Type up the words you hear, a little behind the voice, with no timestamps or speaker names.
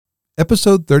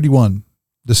Episode 31,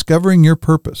 Discovering Your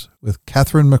Purpose with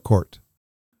Catherine McCourt.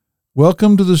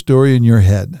 Welcome to The Story in Your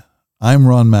Head. I'm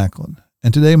Ron Macklin,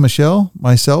 and today Michelle,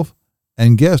 myself,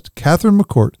 and guest Catherine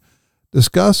McCourt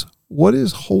discuss what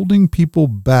is holding people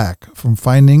back from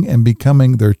finding and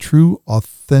becoming their true,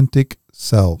 authentic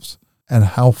selves, and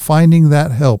how finding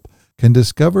that help can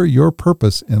discover your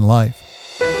purpose in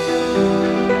life.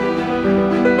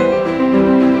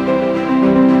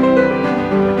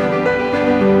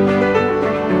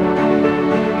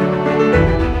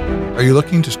 Are you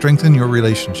looking to strengthen your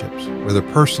relationships, whether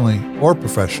personally or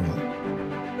professionally?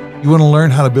 You want to learn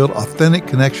how to build authentic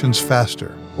connections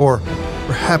faster, or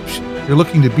perhaps you're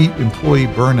looking to beat employee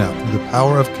burnout through the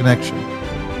power of connection.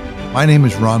 My name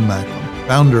is Ron Macklin,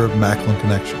 founder of Macklin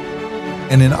Connection.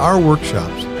 And in our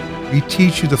workshops, we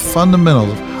teach you the fundamentals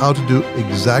of how to do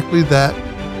exactly that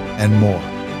and more.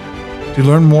 To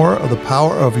learn more of the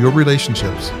power of your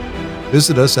relationships,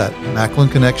 visit us at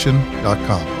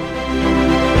macklinconnection.com.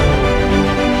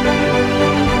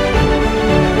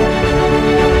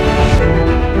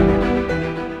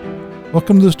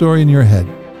 Welcome to The Story in Your Head.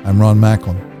 I'm Ron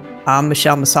Macklin. I'm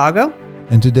Michelle Mosolgo.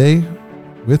 And today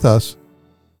with us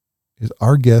is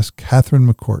our guest, Catherine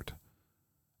McCourt,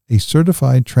 a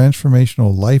certified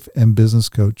transformational life and business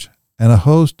coach and a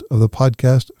host of the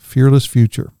podcast Fearless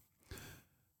Future.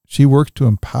 She works to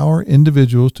empower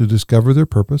individuals to discover their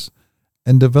purpose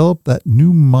and develop that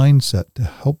new mindset to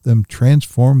help them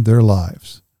transform their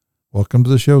lives. Welcome to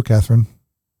the show, Catherine.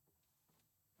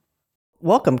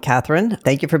 Welcome, Catherine.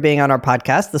 Thank you for being on our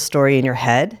podcast, The Story in Your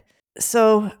Head.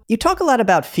 So you talk a lot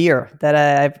about fear that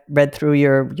I've read through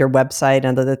your website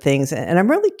and other things, and I'm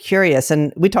really curious,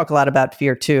 and we talk a lot about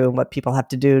fear too, and what people have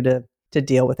to do to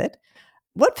deal with it.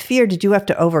 What fear did you have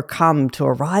to overcome to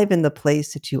arrive in the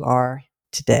place that you are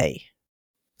today?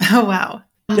 Oh, wow.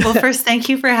 Well, first, thank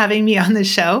you for having me on the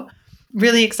show.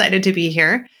 Really excited to be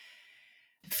here.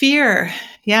 Fear.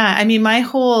 Yeah. I mean, my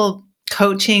whole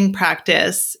coaching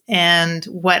practice and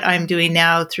what I'm doing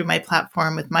now through my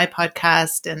platform with my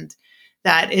podcast, and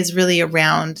that is really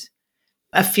around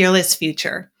a fearless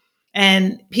future.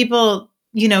 And people,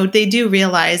 they do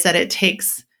realize that it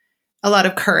takes a lot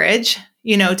of courage,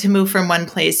 to move from one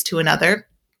place to another.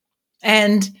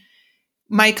 And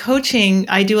my coaching,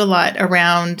 I do a lot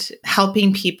around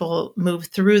helping people move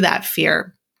through that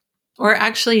fear, or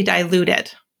actually dilute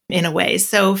it in a way.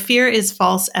 So fear is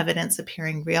false evidence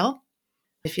appearing real,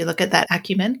 if you look at that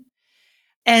acumen.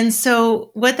 And so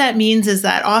what that means is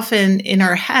that often in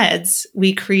our heads,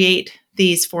 we create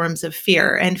these forms of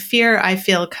fear. And fear, I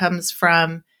feel, comes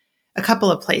from a couple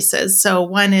of places. So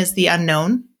one is the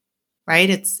unknown,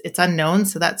 right? It's unknown,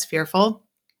 so that's fearful.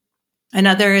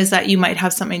 Another is that you might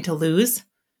have something to lose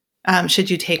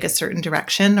should you take a certain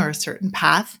direction or a certain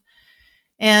path.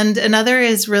 And another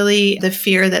is really the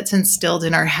fear that's instilled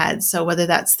in our heads. So whether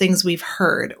that's things we've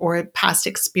heard or past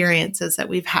experiences that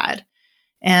we've had.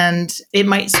 And it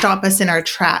might stop us in our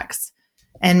tracks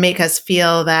and make us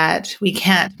feel that we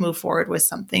can't move forward with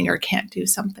something or can't do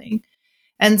something.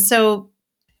 And so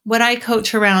what I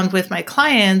coach around with my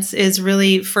clients is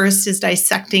really first is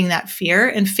dissecting that fear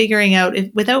and figuring out,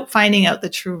 without finding out the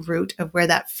true root of where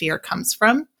that fear comes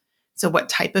from. So what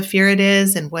type of fear it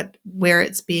is and where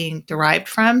it's being derived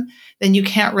from, then you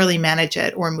can't really manage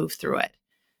it or move through it,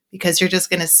 because you're just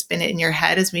going to spin it in your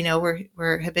head. As we know,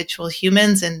 we're habitual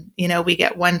humans, and we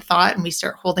get one thought and we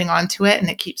start holding on to it, and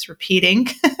it keeps repeating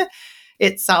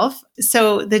itself.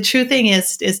 So the true thing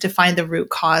is to find the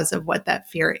root cause of what that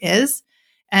fear is.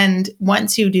 And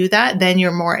once you do that, then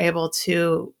you're more able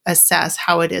to assess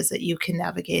how it is that you can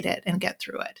navigate it and get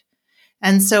through it.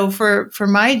 And so for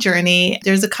my journey,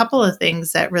 there's a couple of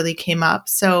things that really came up.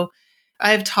 So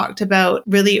I've talked about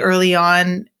really early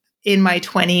on in my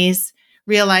 20s,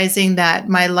 realizing that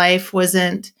my life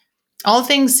all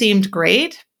things seemed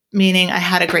great, meaning I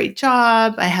had a great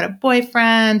job, I had a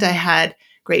boyfriend, I had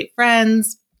great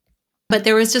friends, but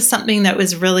there was just something that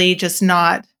was really just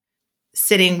not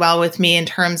sitting well with me in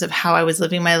terms of how I was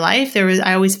living my life.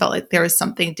 I always felt like there was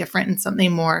something different and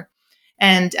something more.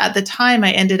 And at the time,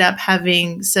 I ended up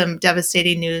having some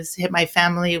devastating news hit my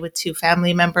family with 2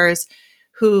 family members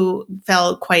who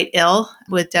fell quite ill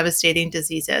with devastating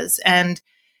diseases. And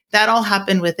that all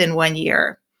happened within 1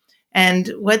 year. And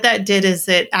what that did is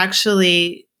it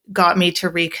actually got me to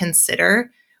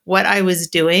reconsider what I was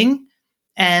doing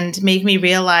and make me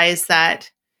realize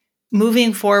that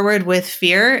moving forward with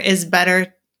fear is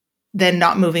better than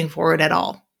not moving forward at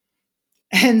all.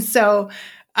 And so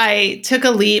I took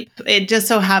a leap. It just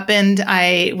so happened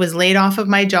I was laid off of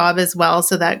my job as well.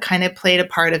 So that kind of played a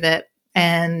part of it,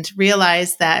 and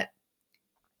realized that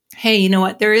hey, you know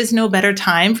what? There is no better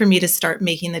time for me to start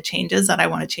making the changes that I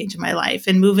want to change in my life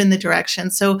and move in the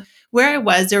direction. So where I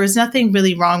was, there was nothing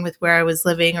really wrong with where I was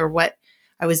living or what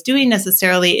I was doing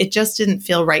necessarily. It just didn't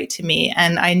feel right to me.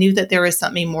 And I knew that there was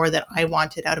something more that I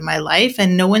wanted out of my life.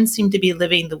 And no one seemed to be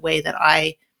living the way that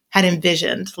I had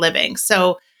envisioned living.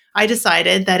 So I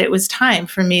decided that it was time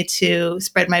for me to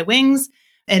spread my wings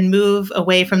and move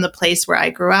away from the place where I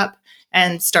grew up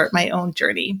and start my own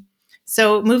journey.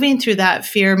 So moving through that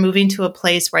fear, moving to a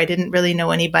place where I didn't really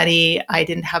know anybody, I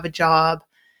didn't have a job,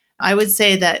 I would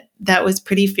say that that was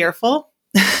pretty fearful,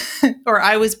 or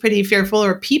I was pretty fearful,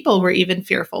 or people were even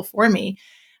fearful for me.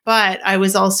 But I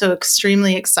was also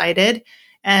extremely excited.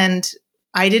 And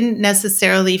I didn't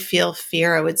necessarily feel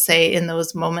fear, I would say, in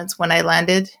those moments when I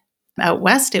landed out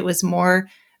west. It was more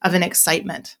of an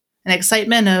excitement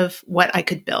of what I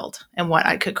could build and what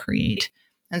I could create.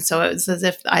 And so it was as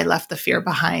if I left the fear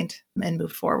behind and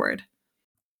moved forward.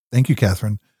 Thank you,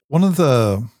 Catherine.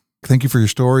 Thank you for your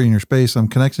story and your space. I'm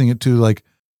connecting it to like,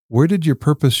 where did your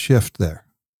purpose shift there?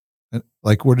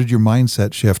 Like, where did your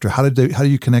mindset shift, or how do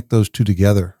you connect those two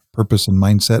together, purpose and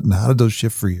mindset, and how did those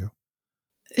shift for you?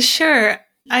 Sure.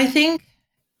 I think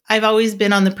I've always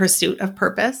been on the pursuit of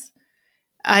purpose.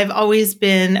 I've always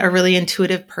been a really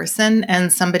intuitive person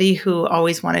and somebody who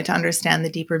always wanted to understand the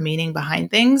deeper meaning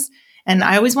behind things. And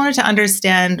I always wanted to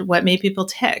understand what made people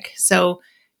tick. So,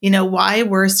 why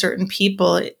were certain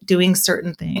people doing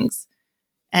certain things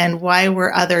and why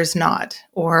were others not?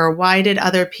 Or why did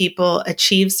other people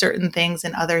achieve certain things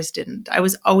and others didn't? I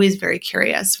was always very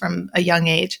curious from a young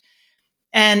age.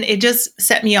 And it just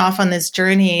set me off on this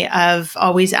journey of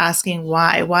always asking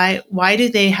why. Why do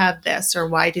they have this, or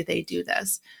why do they do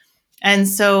this? And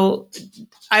so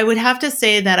I would have to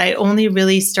say that I only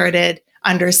really started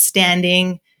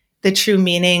understanding the true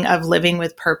meaning of living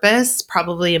with purpose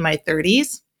probably in my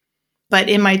 30s. But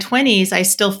in my 20s, I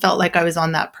still felt like I was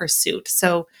on that pursuit.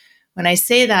 So when I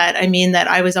say that, I mean that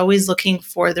I was always looking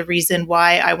for the reason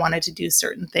why I wanted to do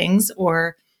certain things,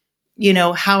 or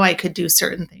how I could do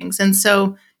certain things. And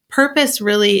so purpose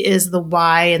really is the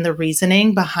why and the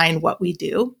reasoning behind what we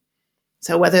do.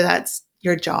 So whether that's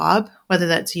your job, whether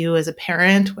that's you as a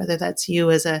parent, whether that's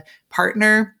you as a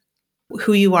partner,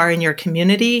 who you are in your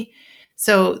community.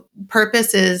 So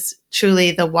purpose is truly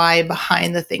the why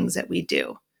behind the things that we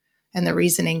do and the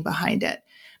reasoning behind it.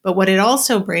 But what it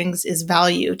also brings is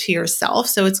value to yourself.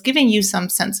 So it's giving you some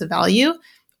sense of value,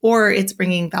 or it's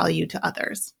bringing value to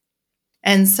others.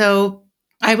 And so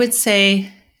I would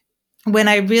say when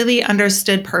I really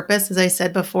understood purpose, as I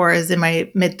said before, is in my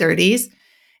mid 30s,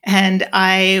 and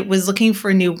I was looking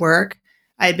for new work.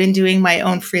 I'd been doing my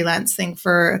own freelance thing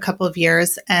for a couple of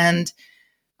years, and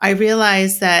I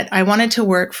realized that I wanted to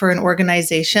work for an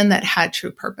organization that had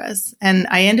true purpose. And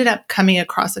I ended up coming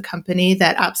across a company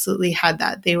that absolutely had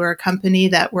that. They were a company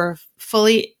that were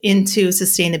fully into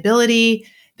sustainability.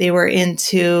 They were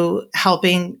into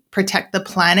helping protect the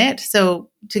planet. So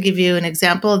to give you an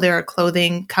example, they're a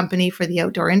clothing company for the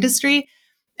outdoor industry.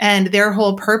 And their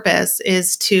whole purpose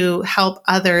is to help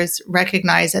others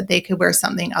recognize that they could wear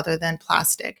something other than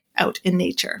plastic out in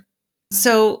nature.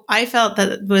 So I felt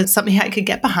that it was something I could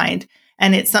get behind.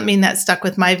 And it's something that stuck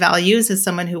with my values as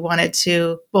someone who wanted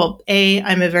to,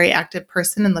 I'm a very active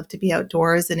person and love to be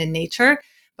outdoors and in nature.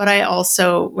 But I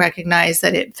also recognize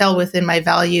that it fell within my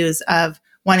values of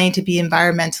wanting to be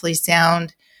environmentally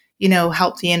sound,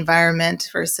 help the environment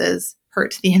versus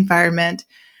hurt the environment.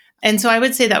 And so I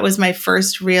would say that was my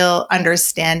first real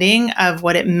understanding of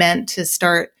what it meant to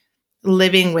start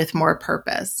living with more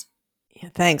purpose. Yeah,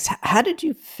 thanks. How did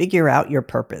you figure out your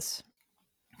purpose?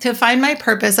 To find my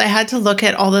purpose, I had to look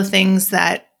at all the things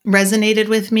that resonated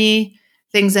with me,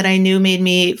 things that I knew made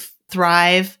me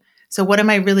thrive. So what am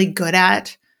I really good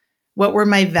at? What were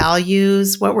my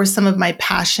values? What were some of my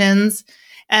passions?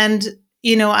 And,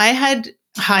 I had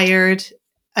hired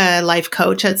a life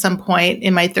coach at some point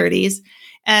in my 30s.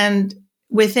 And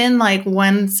within like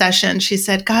one session, she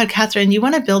said, God, Catherine, you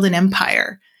want to build an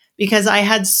empire, because I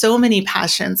had so many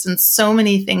passions and so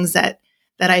many things that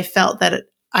I felt that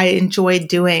I enjoyed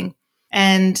doing.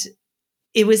 And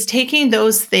it was taking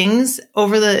those things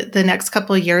over the next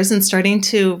couple of years and starting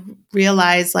to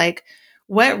realize, like,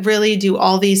 what really do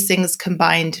all these things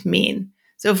combined mean?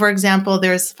 So for example,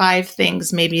 there's 5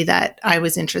 things maybe that I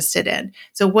was interested in.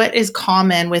 So what is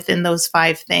common within those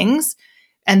 5 things?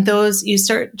 And those, you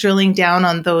start drilling down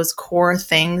on those core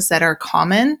things that are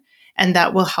common, and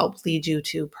that will help lead you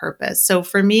to purpose. So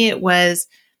for me, it was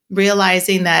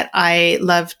realizing that I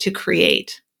love to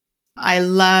create. I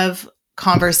love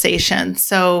conversation.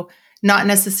 So not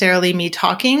necessarily me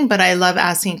talking, but I love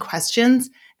asking questions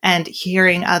and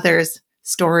hearing others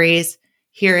stories,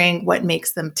 hearing what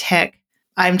makes them tick.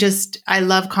 I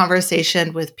love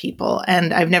conversation with people,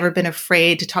 and I've never been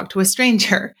afraid to talk to a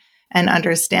stranger and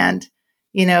understand,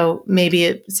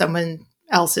 maybe someone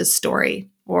else's story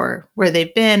or where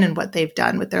they've been and what they've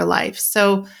done with their life.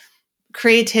 So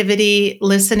creativity,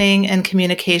 listening, and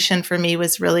communication for me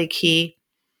was really key.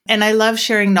 And I love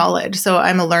sharing knowledge. So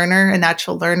I'm a learner, a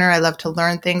natural learner. I love to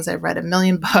learn things. I've read a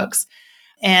million books,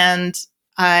 and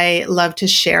I love to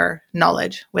share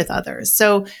knowledge with others.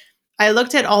 So I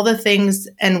looked at all the things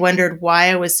and wondered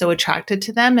why I was so attracted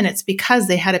to them. And it's because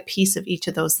they had a piece of each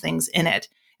of those things in it.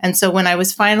 And so when I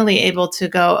was finally able to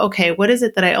go, okay, what is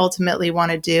it that I ultimately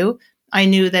want to do? I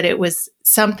knew that it was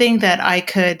something that I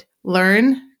could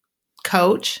learn,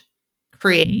 coach,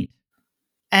 create.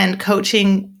 And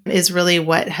coaching is really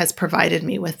what has provided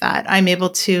me with that. I'm able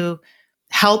to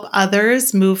help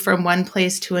others move from one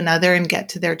place to another and get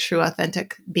to their true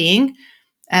authentic being.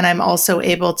 And I'm also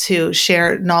able to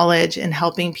share knowledge in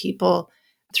helping people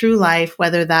through life,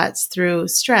 whether that's through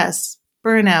stress,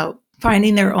 burnout,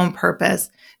 finding their own purpose.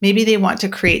 Maybe they want to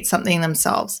create something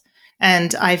themselves.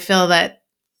 And I feel that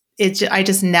I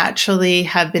just naturally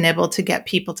have been able to get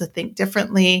people to think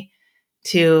differently,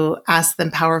 to ask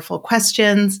them powerful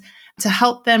questions, to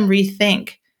help them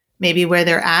rethink maybe where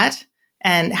they're at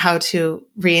and how to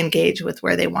re-engage with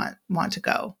where they want to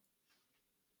go.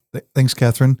 Thanks,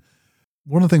 Catherine.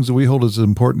 One of the things that we hold as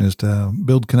important is to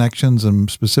build connections and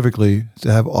specifically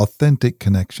to have authentic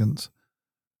connections.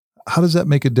 How does that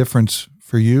make a difference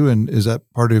for you? And is that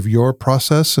part of your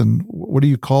process? And what do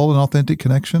you call an authentic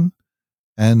connection?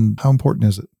 And how important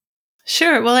is it?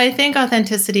 Sure. Well, I think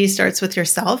authenticity starts with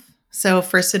yourself. So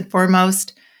first and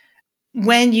foremost,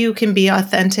 when you can be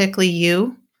authentically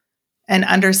you and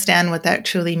understand what that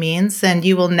truly means, then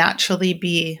you will naturally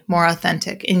be more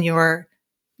authentic in your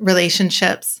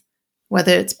relationships,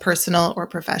 whether it's personal or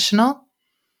professional.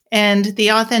 And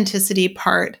the authenticity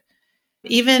part,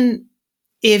 even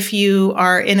if you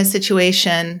are in a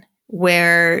situation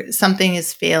where something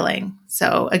is failing,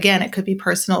 so again, it could be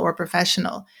personal or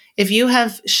professional. If you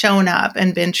have shown up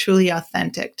and been truly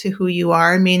authentic to who you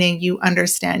are, meaning you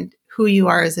understand who you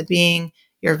are as a being,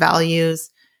 your values,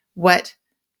 what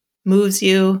moves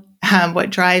you, what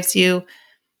drives you,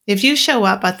 if you show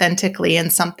up authentically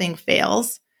and something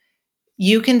fails,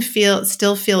 you can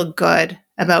still feel good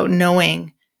about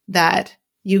knowing that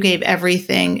you gave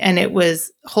everything and it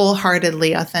was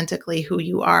wholeheartedly, authentically who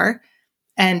you are.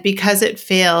 And because it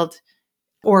failed,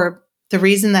 or the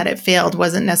reason that it failed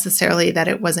wasn't necessarily that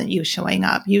it wasn't you showing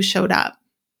up, you showed up.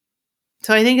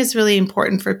 So I think it's really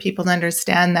important for people to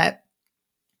understand that,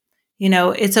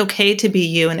 it's okay to be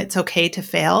you and it's okay to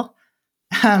fail.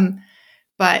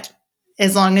 But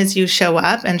as long as you show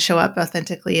up and show up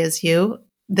authentically as you,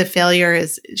 the failure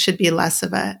should be less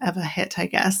of a hit, I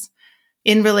guess.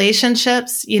 In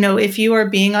relationships, if you are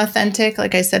being authentic,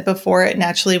 like I said before, it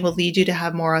naturally will lead you to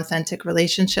have more authentic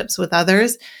relationships with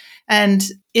others. And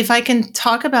if I can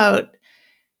talk about,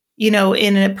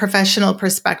 in a professional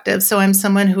perspective, so I'm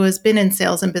someone who has been in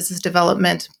sales and business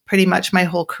development pretty much my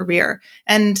whole career,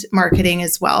 and marketing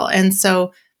as well. And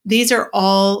so these are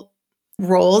all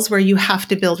roles where you have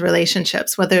to build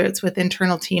relationships, whether it's with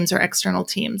internal teams or external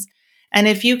teams. And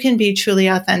if you can be truly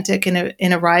authentic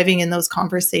in arriving in those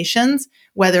conversations,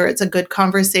 whether it's a good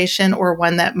conversation or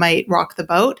one that might rock the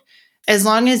boat, as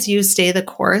long as you stay the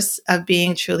course of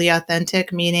being truly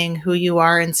authentic, meaning who you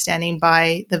are and standing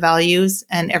by the values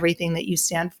and everything that you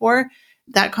stand for,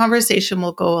 that conversation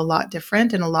will go a lot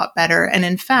different and a lot better. And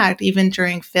in fact, even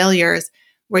during failures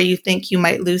where you think you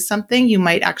might lose something, you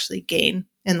might actually gain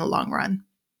in the long run.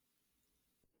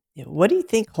 What do you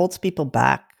think holds people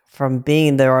back from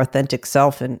being their authentic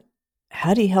self, and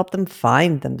how do you help them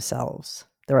find themselves,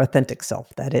 their authentic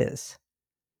self, that is?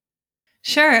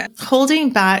 Sure.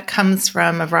 Holding back comes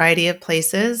from a variety of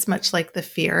places, much like the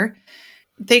fear.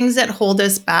 Things that hold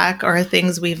us back are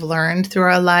things we've learned through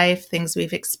our life, things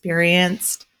we've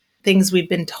experienced, things we've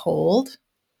been told,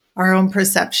 our own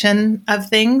perception of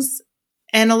things.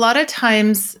 And a lot of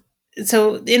times,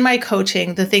 so in my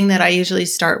coaching, the thing that I usually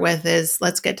start with is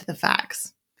let's get to the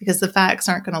facts, because the facts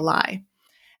aren't going to lie.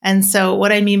 And so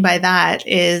what I mean by that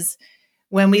is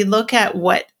when we look at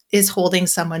what is holding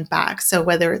someone back, so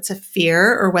whether it's a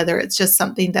fear or whether it's just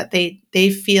something that they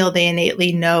feel they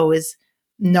innately know is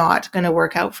not going to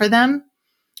work out for them,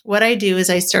 what I do is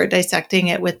I start dissecting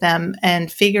it with them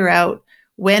and figure out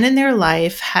when in their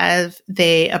life have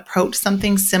they approached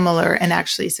something similar and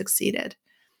actually succeeded.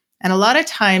 And a lot of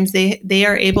times they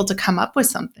are able to come up with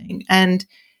something and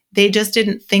they just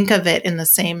didn't think of it in the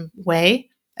same way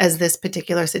as this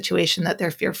particular situation that they're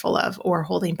fearful of or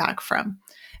holding back from.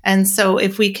 And so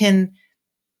if we can,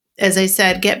 as I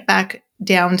said, get back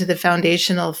down to the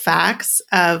foundational facts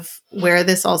of where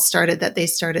this all started, that they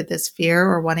started this fear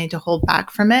or wanting to hold back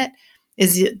from it,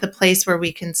 is the place where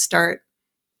we can start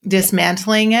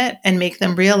dismantling it and make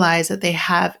them realize that they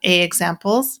have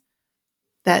examples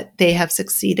that they have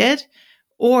succeeded,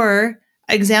 or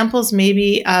examples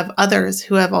maybe of others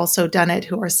who have also done it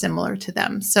who are similar to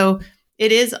them. So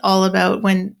it is all about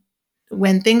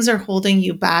when things are holding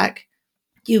you back,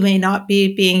 you may not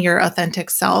be being your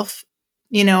authentic self.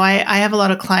 I have a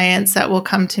lot of clients that will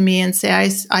come to me and say,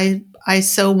 I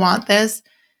so want this,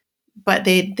 but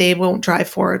they won't drive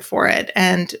forward for it.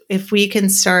 And if we can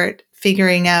start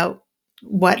figuring out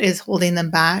what is holding them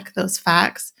back, those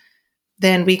facts,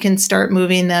 then we can start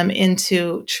moving them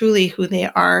into truly who they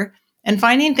are and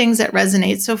finding things that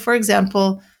resonate. So for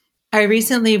example, I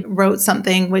recently wrote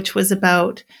something which was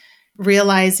about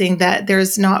realizing that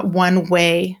there's not one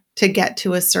way to get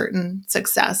to a certain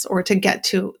success or to get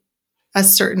to a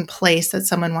certain place that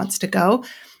someone wants to go.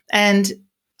 And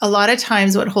a lot of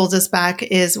times what holds us back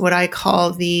is what I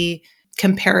call the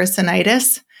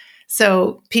comparisonitis.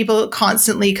 So people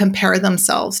constantly compare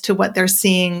themselves to what they're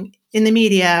seeing in the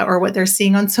media or what they're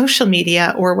seeing on social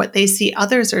media or what they see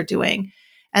others are doing.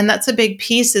 And that's a big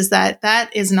piece, is that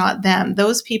is not them.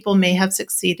 Those people may have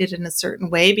succeeded in a certain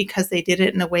way because they did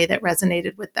it in a way that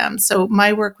resonated with them. So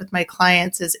my work with my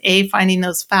clients is finding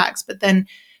those facts, but then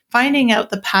finding out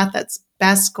the path that's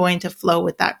best going to flow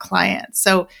with that client.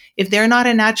 So if they're not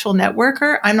a natural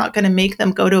networker, I'm not going to make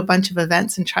them go to a bunch of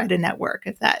events and try to network,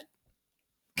 if that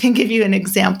can give you an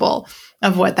example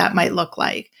of what that might look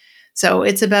like. So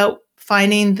it's about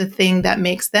finding the thing that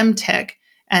makes them tick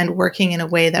and working in a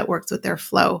way that works with their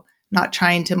flow, not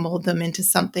trying to mold them into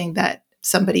something that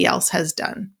somebody else has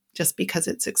done just because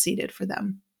it succeeded for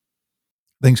them.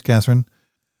 Thanks, Catherine.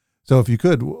 So if you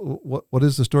could, what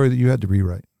is the story that you had to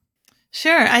rewrite?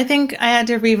 Sure. I think I had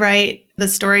to rewrite the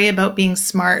story about being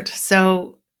smart.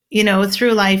 So,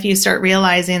 through life, you start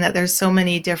realizing that there's so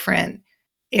many different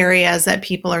areas that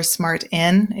people are smart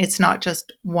in. It's not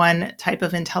just one type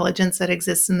of intelligence that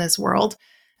exists in this world.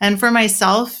 And for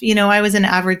myself, I was an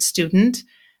average student.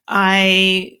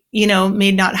 I,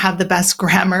 may not have the best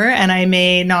grammar, and I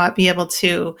may not be able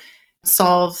to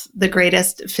solve the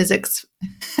greatest physics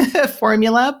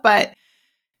formula. But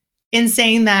in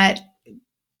saying that,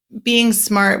 being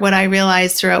smart, what I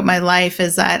realized throughout my life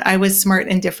is that I was smart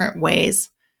in different ways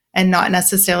and not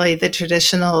necessarily the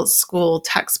traditional school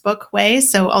textbook way.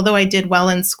 So although I did well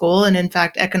in school, and in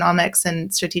fact, economics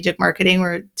and strategic marketing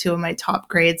were two of my top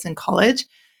grades in college,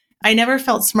 I never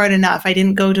felt smart enough. I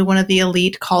didn't go to one of the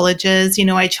elite colleges.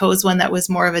 I chose one that was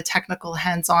more of a technical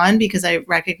hands-on because I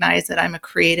recognize that I'm a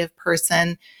creative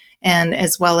person, and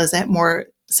as well as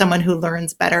someone who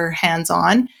learns better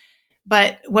hands-on.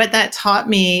 But what that taught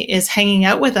me is hanging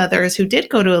out with others who did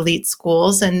go to elite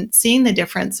schools and seeing the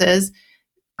differences.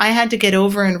 I had to get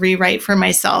over and rewrite for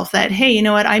myself that, hey, you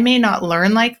know what? I may not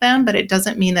learn like them, but it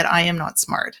doesn't mean that I am not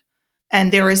smart.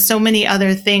 And there were so many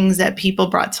other things that people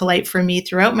brought to light for me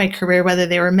throughout my career, whether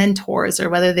they were mentors or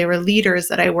whether they were leaders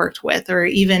that I worked with, or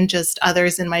even just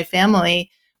others in my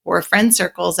family or friend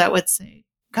circles that would say,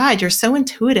 God, you're so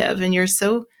intuitive and you're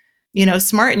so,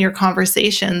 smart in your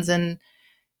conversations. And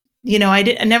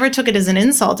I never took it as an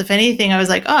insult. If anything, I was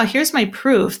like, oh, here's my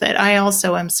proof that I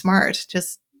also am smart.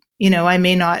 Just, I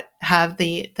may not have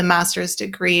the master's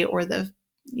degree or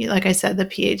like I said, the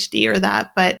PhD or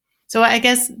that. But so I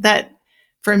guess that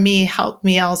for me helped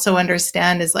me also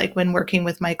understand is like when working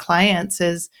with my clients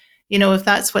is, if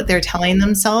that's what they're telling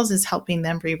themselves, is helping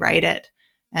them rewrite it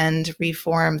and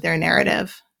reform their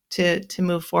narrative to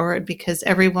move forward, because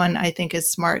everyone, I think,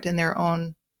 is smart in their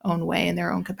own way, in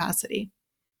their own capacity.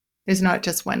 There's not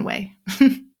just one way.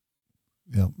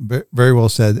 Yeah, very well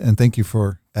said. And thank you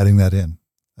for adding that in.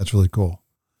 That's really cool.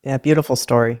 Yeah, beautiful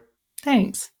story.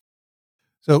 Thanks.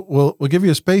 So we'll give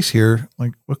you a space here.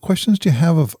 Like, what questions do you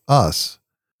have of us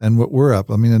and what we're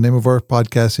up? I mean, the name of our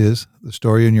podcast is The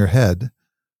Story in Your Head.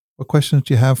 What questions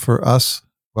do you have for us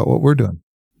about what we're doing?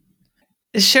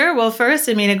 Sure. Well, first,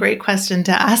 a great question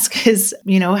to ask is,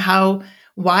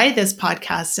 why this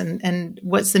podcast and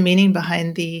what's the meaning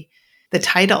behind the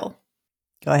title?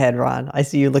 Go ahead, Ron. I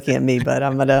see you looking at me, but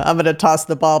I'm gonna toss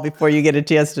the ball before you get a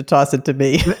chance to toss it to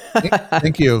me.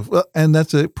 Thank you. Well, and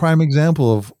that's a prime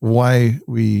example of why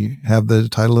we have the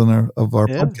title of our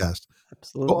podcast.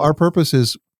 Absolutely. Well, our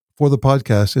purpose for the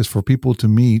podcast is for people to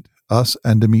meet us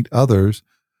and to meet others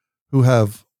who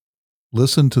have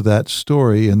listened to that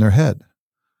story in their head.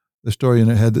 The story in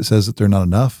their head that says that they're not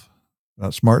enough, they're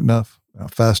not smart enough, they're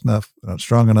not fast enough, they're not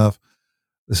strong enough.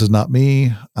 this is not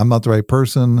me. I'm not the right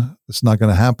person. It's not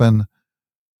going to happen.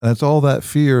 And it's all that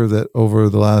fear that over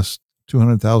the last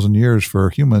 200,000 years for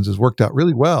humans has worked out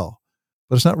really well,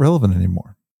 but it's not relevant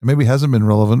anymore. It maybe hasn't been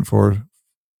relevant for,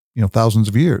 thousands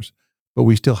of years, but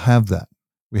we still have that.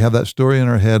 We have that story in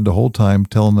our head the whole time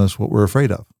telling us what we're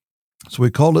afraid of. So we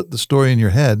called it the story in your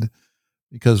head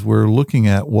because we're looking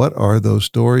at what are those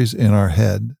stories in our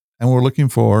head, and we're looking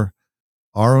for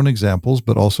our own examples,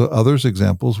 but also others'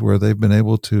 examples where they've been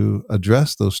able to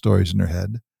address those stories in their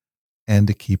head and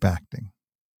to keep acting,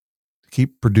 to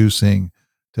keep producing,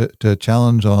 to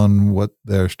challenge on what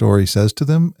their story says to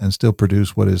them and still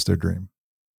produce what is their dream.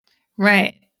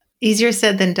 Right. Easier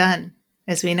said than done,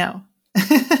 as we know.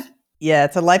 Yeah,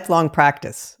 it's a lifelong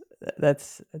practice.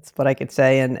 That's what I could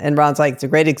say. And Ron's like, it's a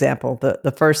great example.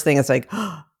 The first thing is like,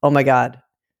 oh my God,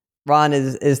 Ron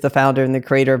is the founder and the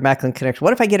creator of Macklin Connection.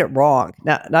 What if I get it wrong?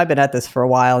 Now I've been at this for a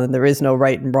while and there is no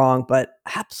right and wrong, but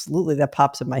absolutely that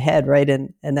pops in my head, right?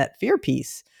 And that fear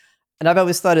piece. And I've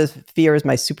always thought of fear as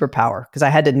my superpower because I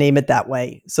had to name it that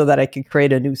way so that I could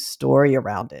create a new story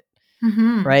around it,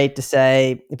 Mm-hmm. right? To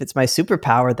say, if it's my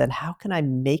superpower, then how can I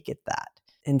make it that?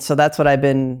 And so that's what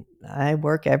I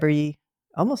work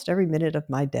almost every minute of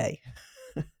my day.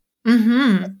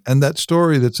 Mm-hmm. And that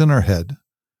story that's in our head,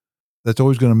 that's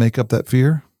always going to make up that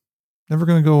fear, never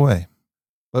going to go away.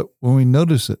 But when we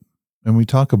notice it and we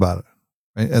talk about it,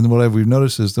 right? And what we've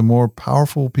noticed is the more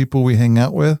powerful people we hang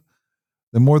out with,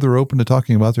 the more they're open to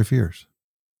talking about their fears,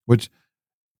 which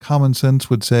common sense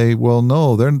would say, well,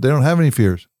 no, they don't have any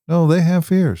fears. No, they have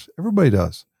fears. Everybody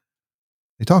does.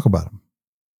 They talk about them.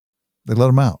 They let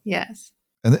them out. Yes.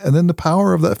 And then the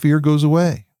power of that fear goes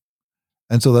away.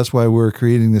 And so that's why we're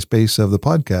creating the space of the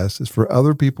podcast, is for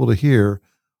other people to hear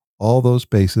all those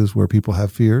spaces where people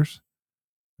have fears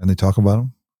and they talk about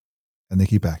them and they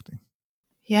keep acting.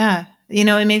 Yeah.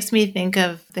 It makes me think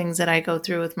of things that I go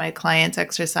through with my clients'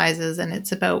 exercises, and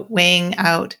it's about weighing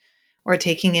out or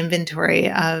taking inventory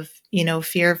of,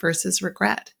 fear versus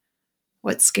regret.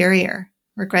 What's scarier,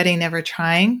 regretting never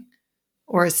trying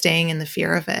or staying in the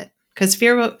fear of it? Because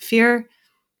fear,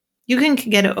 you can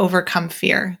get to overcome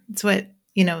fear. It's what,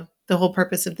 the whole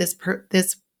purpose of this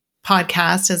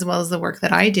podcast, as well as the work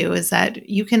that I do, is that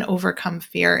you can overcome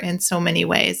fear in so many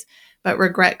ways, but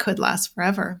regret could last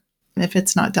forever if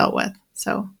it's not dealt with.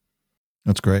 So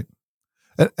That's great.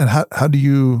 And how do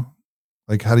you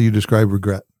describe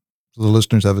regret? So the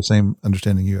listeners have the same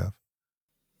understanding you have.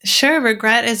 sure,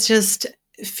 regret is just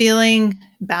feeling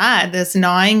bad, this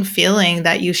gnawing feeling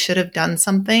that you should have done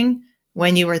something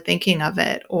when you were thinking of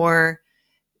it, or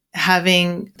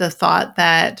having the thought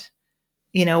that,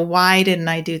 why didn't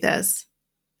I do this?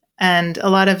 And a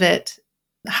lot of it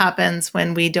happens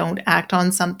when we don't act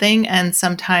on something. And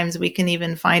sometimes we can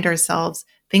even find ourselves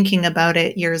thinking about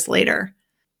it years later.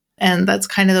 And that's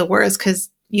kind of the worst, because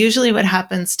usually what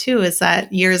happens too is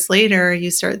that years later,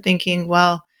 you start thinking,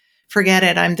 well, forget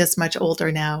it. I'm this much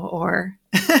older now, or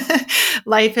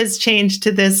life has changed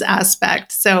to this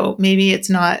aspect. So maybe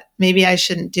I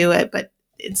shouldn't do it, but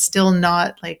it's still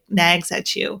not, like, nags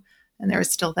at you. And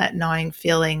there's still that gnawing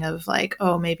feeling of like,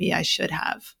 oh, maybe I should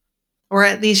have, or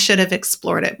at least should have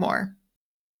explored it more.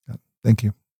 Thank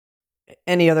you.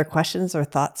 Any other questions or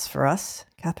thoughts for us,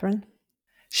 Catherine?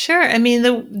 Sure. I mean,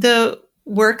 the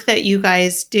work that you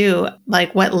guys do,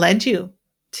 like, what led you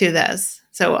to this?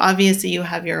 So obviously you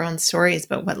have your own stories,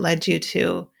 but what led you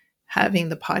to having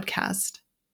the podcast?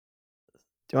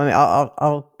 Do you want me?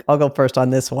 I'll go first on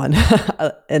this one,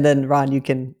 and then Ron, you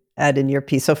can add in your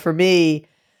piece. So for me,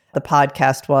 the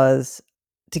podcast was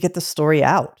to get the story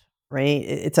out. Right?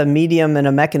 It's a medium and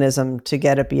a mechanism to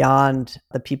get it beyond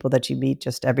the people that you meet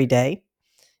just every day,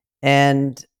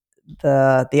 and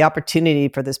the opportunity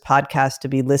for this podcast to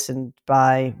be listened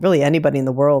by really anybody in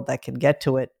the world that can get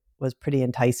to it was pretty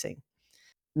enticing.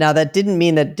 Now, that didn't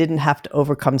mean that it didn't have to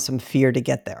overcome some fear to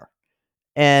get there.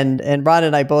 And Ron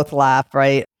and I both laugh,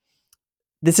 right?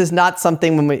 This is not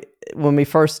something when we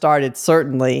first started,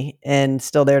 certainly, and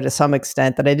still there to some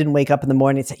extent, that I didn't wake up in the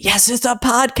morning and say, yes, it's a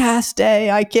podcast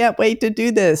day. I can't wait to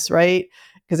do this, right?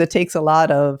 Because it takes a lot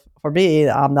for me,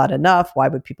 I'm not enough. Why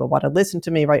would people want to listen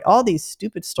to me, right? All these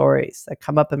stupid stories that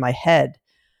come up in my head.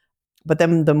 But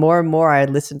then the more and more I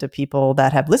listen to people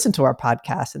that have listened to our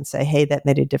podcast and say, hey, that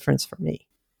made a difference for me.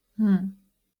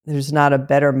 There's not a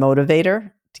better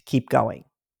motivator to keep going.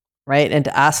 Right. And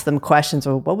to ask them questions,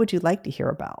 well, what would you like to hear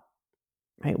about?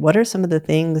 Right. What are some of the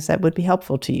things that would be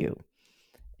helpful to you?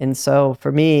 And so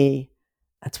for me,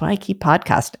 that's why I keep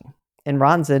podcasting. And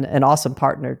Ron's an awesome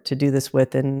partner to do this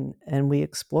with. And we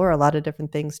explore a lot of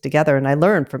different things together. And I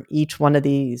learn from each one of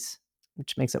these,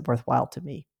 which makes it worthwhile to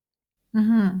me.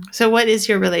 So what is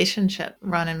your relationship,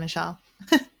 Ron and Michelle?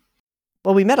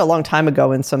 Well, we met a long time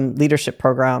ago in some leadership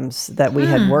programs that we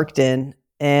had worked in,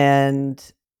 and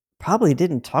probably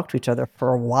didn't talk to each other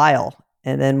for a while.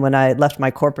 And then when I left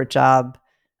my corporate job,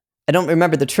 I don't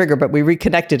remember the trigger, but we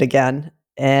reconnected again.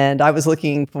 And I was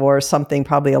looking for something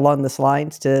probably along this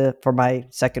lines for my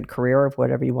second career, of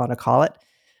whatever you want to call it.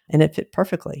 And it fit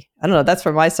perfectly. I don't know. That's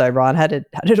from my side, Ron. How did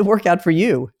it work out for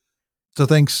you? So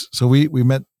thanks. So we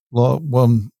met, well,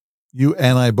 you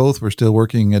and I both were still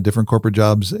working at different corporate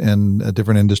jobs and at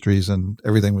different industries, and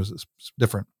everything was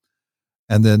different.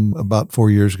 And then about 4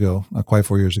 years ago, not quite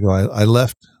 4 years ago, I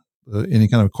left any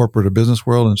kind of corporate or business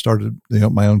world and started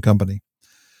my own company,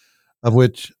 of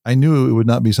which I knew it would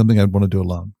not be something I'd want to do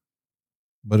alone,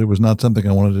 but it was not something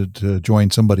I wanted to join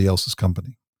somebody else's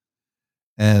company.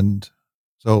 And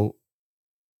so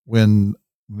when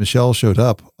Michelle showed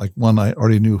up, like, one, I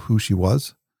already knew who she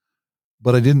was,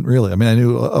 but I didn't really. I mean, I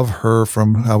knew of her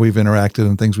from how we've interacted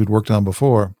and things we'd worked on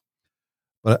before,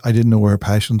 but I didn't know where her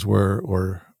passions were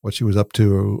or what she was up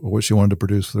to or what she wanted to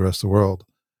produce for the rest of the world.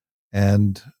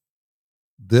 And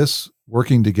this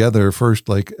working together first,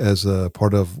 like as a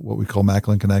part of what we call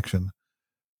Macklin Connection,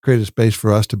 created a space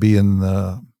for us to be in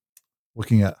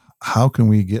looking at how can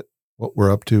we get what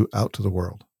we're up to out to the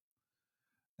world.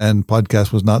 And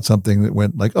podcast was not something that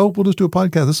went like, oh, we'll just do a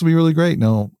podcast. This will be really great.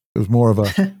 No, it was more of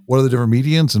a, what are the different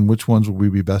mediums and which ones will we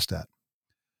be best at?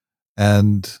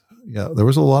 And yeah, there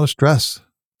was a lot of stress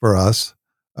for us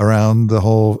around the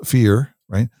whole fear,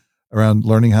 right? Around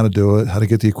learning how to do it, how to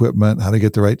get the equipment, how to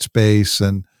get the right space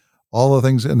and all the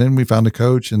things. And then we found a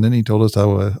coach, and then he told us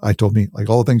I told me like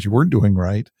all the things you weren't doing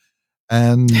right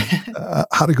and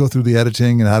how to go through the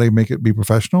editing and how to make it be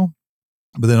professional,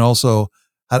 but then also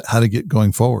how to get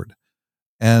going forward.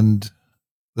 And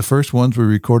the first ones we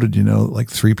recorded, like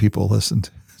 3 people listened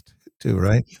to,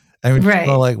 right? And we're just Right.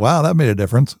 kinda like, wow, that made a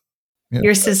difference.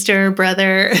 Your sister,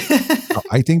 brother.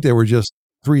 I think there were just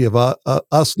 3 of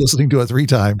us listening to it 3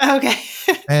 times. Okay.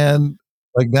 And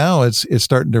like now it's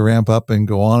starting to ramp up and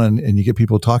go on, and you get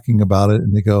people talking about it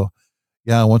and they go,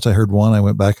 yeah, once I heard one, I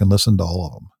went back and listened to all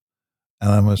of them.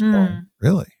 And I was going,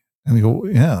 really? And we go,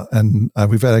 yeah. And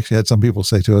we've actually had some people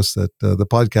say to us that the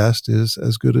podcast is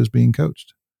as good as being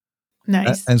coached.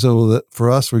 Nice. And so for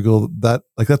us, we go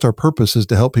that's our purpose, is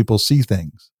to help people see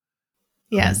things.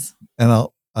 Yes. And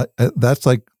that's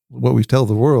like what we tell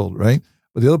the world, right?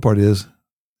 But the other part is,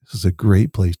 this is a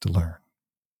great place to learn.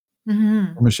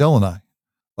 For Michelle and I,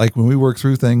 like when we work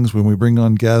through things, when we bring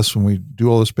on guests, when we do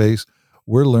all the space,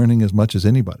 we're learning as much as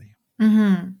anybody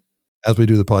as we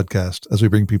do the podcast, as we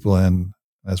bring people in,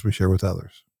 as we share with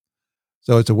others.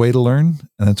 So it's a way to learn,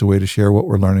 and it's a way to share what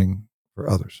we're learning for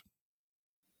others.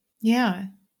 Yeah.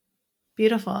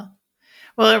 Beautiful.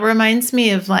 Well, it reminds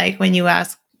me of like when you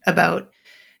asked about,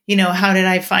 how did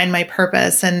I find my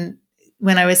purpose? And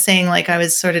when I was saying, like, I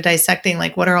was sort of dissecting,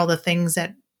 like, what are all the things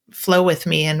that flow with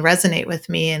me and resonate with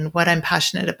me and what I'm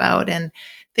passionate about? And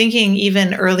thinking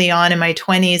even early on in my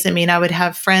 20s, I mean, I would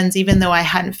have friends, even though I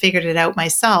hadn't figured it out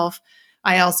myself,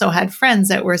 I also had friends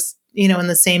that were, in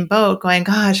the same boat going,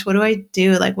 gosh, what do I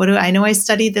do? Like, I know I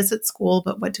studied this at school,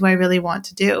 but what do I really want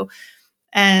to do?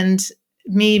 And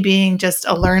me being just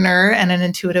a learner and an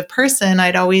intuitive person,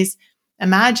 I'd always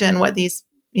imagine what these,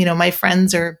 my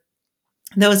friends or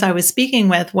those I was speaking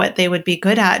with, what they would be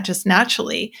good at just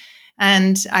naturally.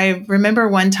 And I remember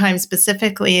one time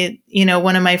specifically,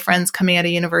 one of my friends coming out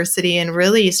of university and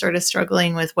really sort of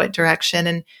struggling with what direction,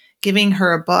 and giving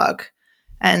her a book.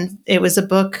 And it was a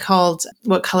book called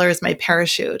What Color is My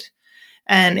Parachute?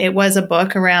 And it was a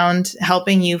book around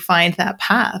helping you find that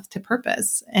path to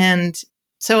purpose. And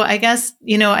so I guess,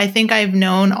 I think I've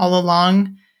known all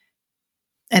along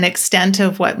an extent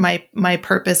of what my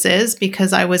purpose is,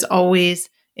 because I was always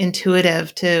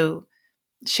intuitive to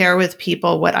share with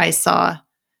people what I saw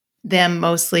them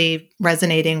mostly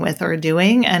resonating with or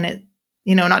doing. And it,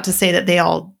 not to say that they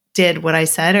all did what I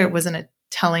said, or it wasn't a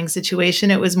telling situation.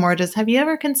 It was more just, have you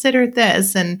ever considered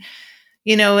this? And,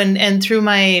 and through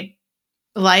my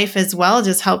life as well,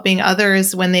 just helping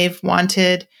others when they've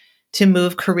wanted to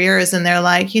move careers and they're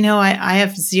like, I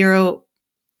have zero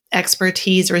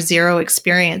expertise or zero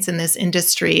experience in this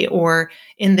industry or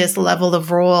in this level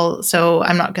of role, so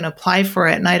I'm not going to apply for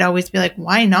it. And I'd always be like,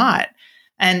 why not?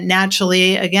 And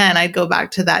naturally, again, I'd go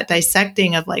back to that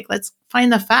dissecting of like, let's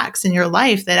find the facts in your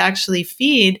life that actually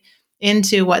feed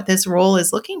into what this role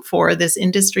is looking for, this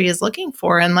industry is looking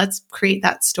for, and let's create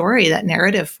that story, that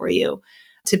narrative for you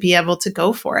to be able to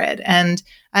go for it. And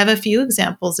I have a few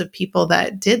examples of people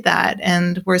that did that,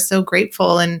 and we're so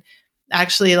grateful. And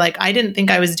actually, like, I didn't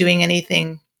think I was doing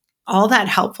anything all that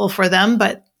helpful for them,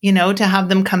 but to have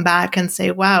them come back and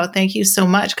say, wow, thank you so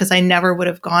much, because I never would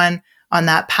have gone on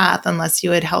that path unless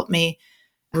you had helped me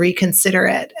reconsider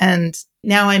it. And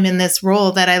now I'm in this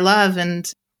role that I love,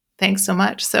 and thanks so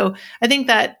much. So I think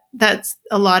that that's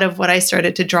a lot of what I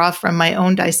started to draw from my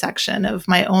own dissection of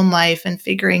my own life and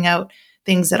figuring out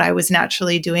things that I was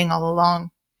naturally doing all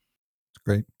along.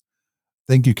 Great.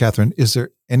 Thank you, Catherine. Is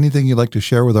there anything you'd like to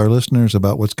share with our listeners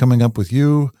about what's coming up with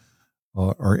you,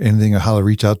 or anything, or how to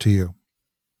reach out to you?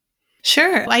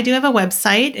 Sure. I do have a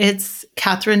website. It's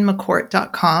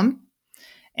catherinemccourt.com.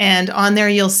 And on there,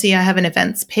 you'll see I have an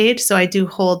events page. So I do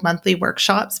hold monthly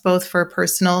workshops, both for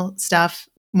personal stuff.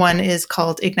 One is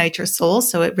called Ignite Your Soul.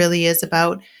 So it really is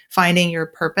about finding your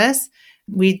purpose.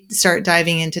 We start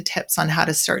diving into tips on how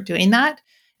to start doing that.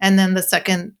 And then the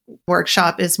second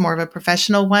workshop is more of a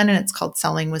professional one, and it's called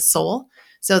Selling with Soul.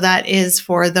 So that is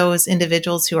for those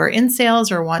individuals who are in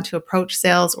sales or want to approach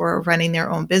sales or running their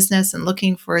own business and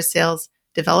looking for a sales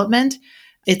development.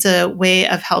 It's a way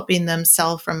of helping them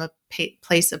sell from a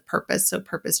place of purpose, so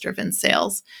purpose-driven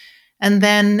sales. And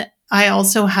then I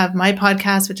also have my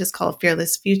podcast, which is called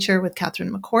Fearless Future with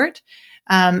Catherine McCourt.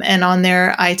 And on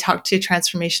there, I talk to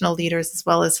transformational leaders as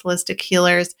well as holistic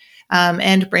healers,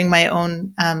 and bring my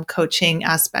own coaching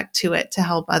aspect to it to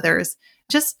help others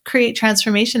just create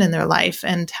transformation in their life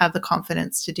and have the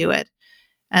confidence to do it.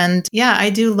 And yeah, I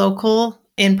do local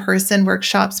in-person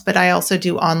workshops, but I also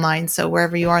do online. So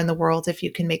wherever you are in the world, if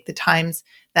you can make the times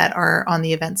that are on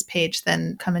the events page,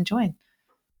 then come and join.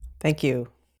 Thank you.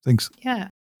 Thanks. Yeah.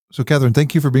 So, Catherine,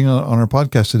 thank you for being on our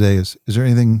podcast today. Is there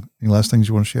any last things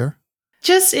you want to share?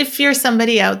 Just if you're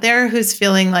somebody out there who's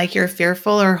feeling like you're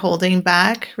fearful or holding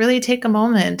back, really take a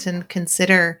moment and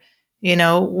consider,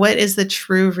 what is the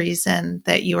true reason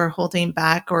that you are holding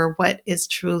back, or what is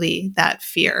truly that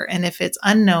fear? And if it's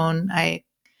unknown, I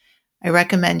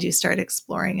recommend you start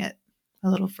exploring it a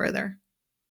little further.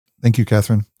 Thank you,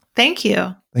 Catherine. Thank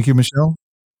you. Thank you, Michelle.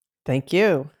 Thank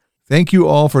you. Thank you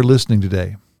all for listening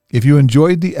today. If you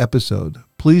enjoyed the episode,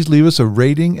 please leave us a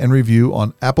rating and review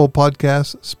on Apple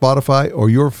Podcasts, Spotify, or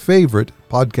your favorite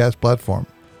podcast platform.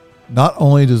 Not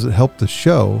only does it help the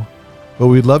show, but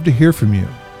we'd love to hear from you.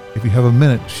 If you have a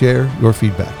minute, share your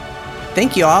feedback.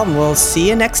 Thank you all, and we'll see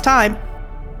you next time.